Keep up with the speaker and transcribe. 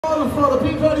For the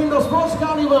Peter Indoor Sports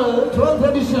Carnival 12th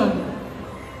edition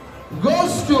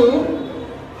goes to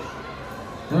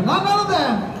none other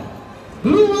than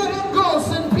Blue and Gold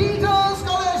St. Peter's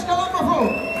College, Colombo.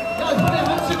 Guys, put your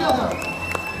hands together.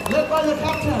 Led by the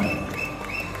captain.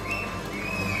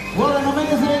 What an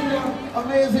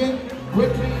amazing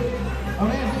victory.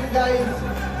 Amazing guys.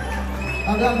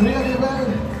 Have done really well.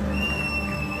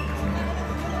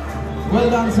 Well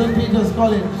done, St. Peter's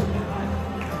College.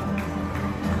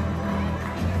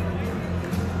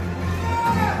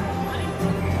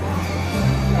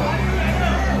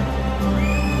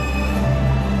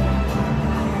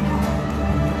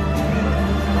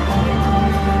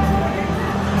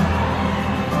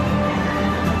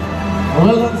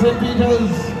 Well done, St.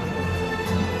 Peter's.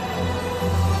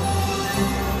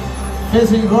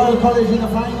 Facing Royal College in the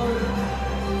final.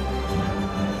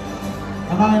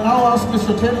 And I now ask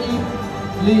Mr. Terry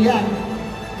Liang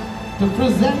to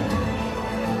present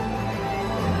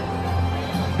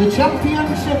the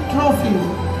championship trophy.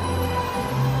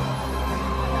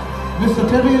 Mr.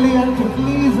 Terry Liang to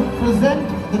please present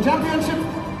the championship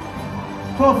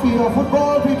trophy of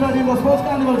football Peter Indoor Sports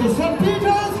Carnival to St.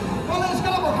 Peter's College,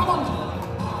 Colombo. Come on.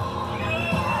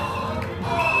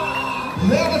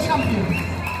 They are the champions.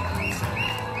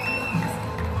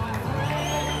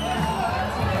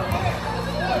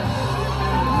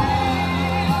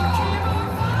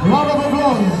 Round of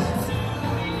applause.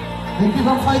 They keep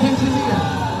on fighting till the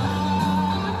end.